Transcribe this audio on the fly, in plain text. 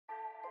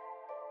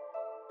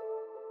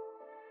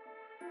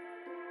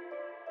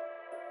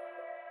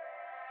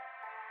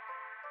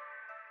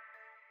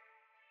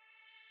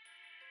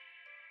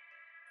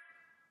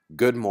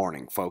Good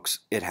morning,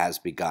 folks. It has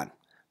begun.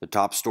 The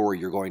top story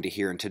you're going to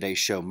hear in today's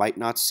show might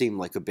not seem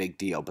like a big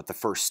deal, but the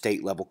first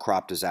state-level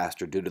crop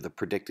disaster due to the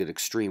predicted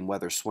extreme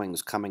weather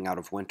swings coming out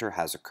of winter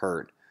has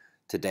occurred.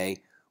 Today,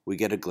 we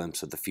get a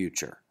glimpse of the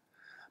future.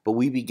 But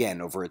we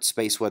begin over at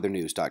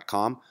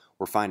spaceweathernews.com.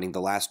 We're finding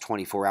the last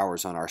 24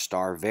 hours on our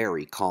star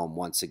very calm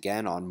once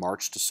again on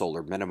March to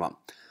solar minimum.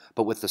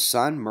 But with the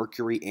Sun,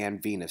 Mercury,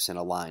 and Venus in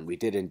a line, we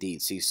did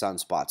indeed see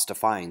sunspots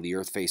defying the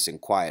Earth-facing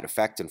quiet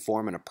effect and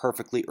form in a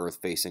perfectly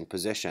Earth-facing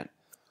position.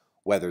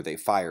 Whether they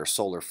fire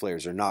solar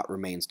flares or not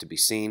remains to be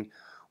seen.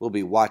 We'll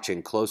be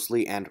watching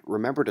closely, and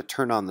remember to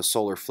turn on the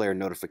solar flare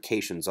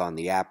notifications on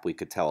the app. We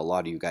could tell a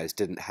lot of you guys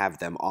didn't have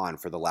them on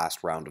for the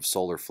last round of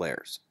solar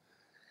flares.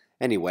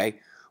 Anyway,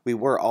 we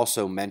were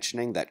also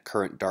mentioning that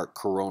current dark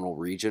coronal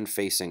region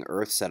facing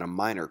Earth set a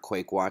minor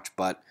quake watch,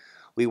 but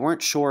we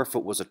weren't sure if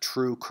it was a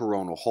true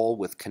coronal hole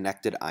with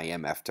connected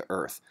IMF to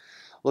Earth.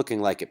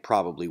 Looking like it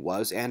probably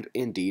was, and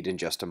indeed in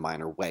just a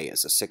minor way,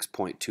 as a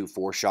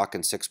 6.24 shock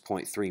and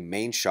 6.3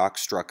 main shock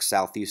struck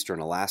southeastern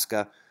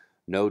Alaska,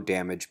 no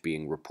damage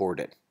being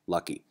reported.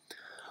 Lucky.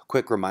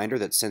 Quick reminder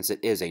that since it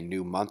is a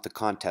new month, the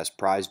contest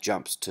prize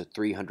jumps to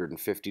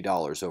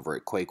 $350 over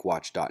at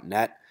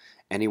quakewatch.net.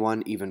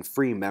 Anyone, even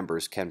free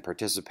members, can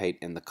participate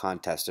in the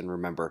contest, and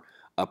remember,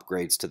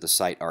 upgrades to the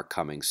site are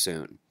coming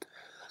soon.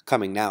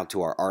 Coming now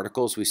to our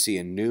articles, we see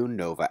a new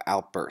nova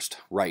outburst.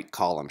 Right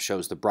column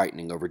shows the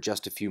brightening over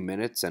just a few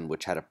minutes and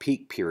which had a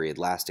peak period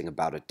lasting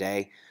about a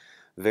day.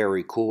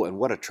 Very cool, and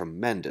what a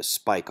tremendous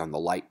spike on the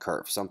light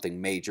curve. Something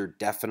major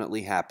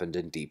definitely happened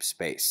in deep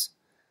space.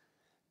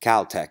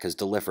 Caltech has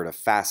delivered a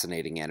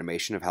fascinating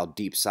animation of how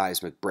deep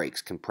seismic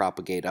breaks can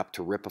propagate up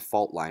to rip a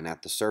fault line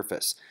at the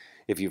surface.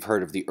 If you've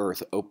heard of the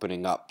Earth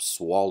opening up,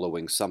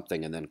 swallowing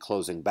something, and then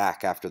closing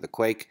back after the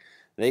quake,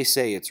 they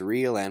say it's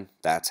real, and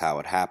that's how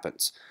it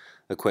happens.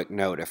 A quick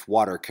note, if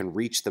water can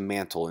reach the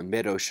mantle in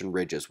mid-ocean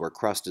ridges where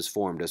crust is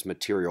formed as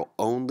material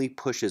only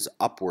pushes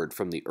upward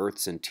from the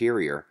Earth's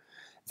interior,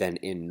 then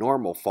in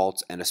normal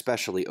faults and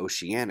especially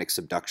oceanic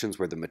subductions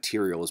where the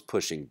material is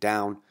pushing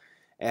down,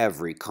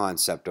 every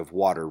concept of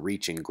water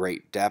reaching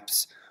great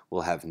depths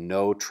will have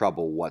no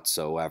trouble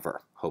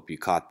whatsoever. Hope you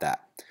caught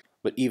that.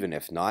 But even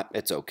if not,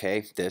 it's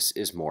okay. This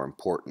is more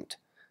important.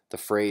 The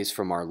phrase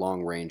from our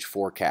long-range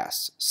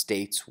forecasts,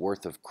 states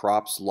worth of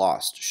crops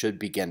lost, should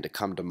begin to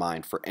come to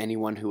mind for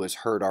anyone who has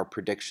heard our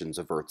predictions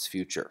of Earth's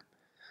future.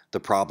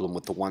 The problem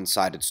with the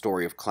one-sided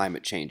story of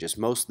climate change is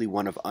mostly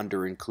one of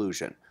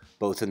under-inclusion,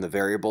 both in the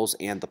variables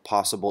and the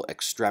possible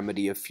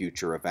extremity of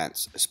future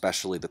events,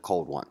 especially the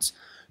cold ones.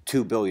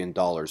 $2 billion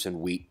in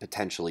wheat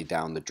potentially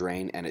down the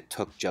drain, and it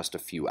took just a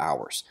few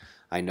hours.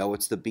 I know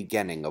it's the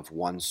beginning of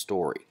one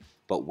story,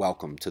 but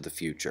welcome to the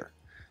future.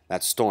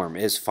 That storm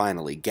is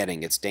finally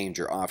getting its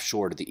danger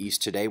offshore to the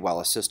east today while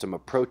a system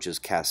approaches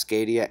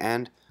Cascadia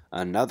and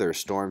another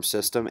storm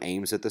system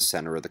aims at the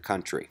center of the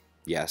country.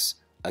 Yes,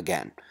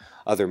 again.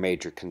 Other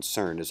major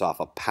concern is off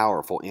a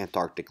powerful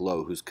Antarctic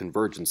low whose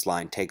convergence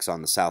line takes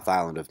on the South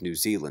Island of New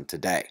Zealand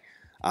today.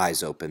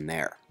 Eyes open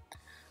there.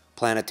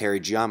 Planetary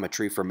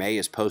geometry for May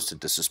is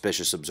posted to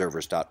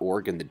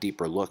suspiciousobservers.org in the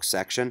Deeper Look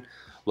section.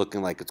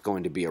 Looking like it's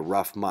going to be a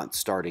rough month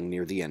starting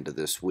near the end of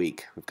this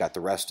week. We've got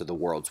the rest of the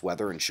world's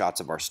weather and shots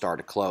of our star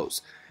to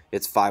close.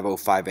 It's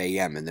 5:05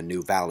 a.m. in the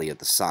new Valley of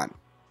the Sun.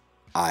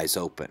 Eyes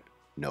open,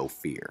 no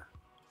fear.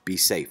 Be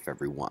safe,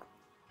 everyone.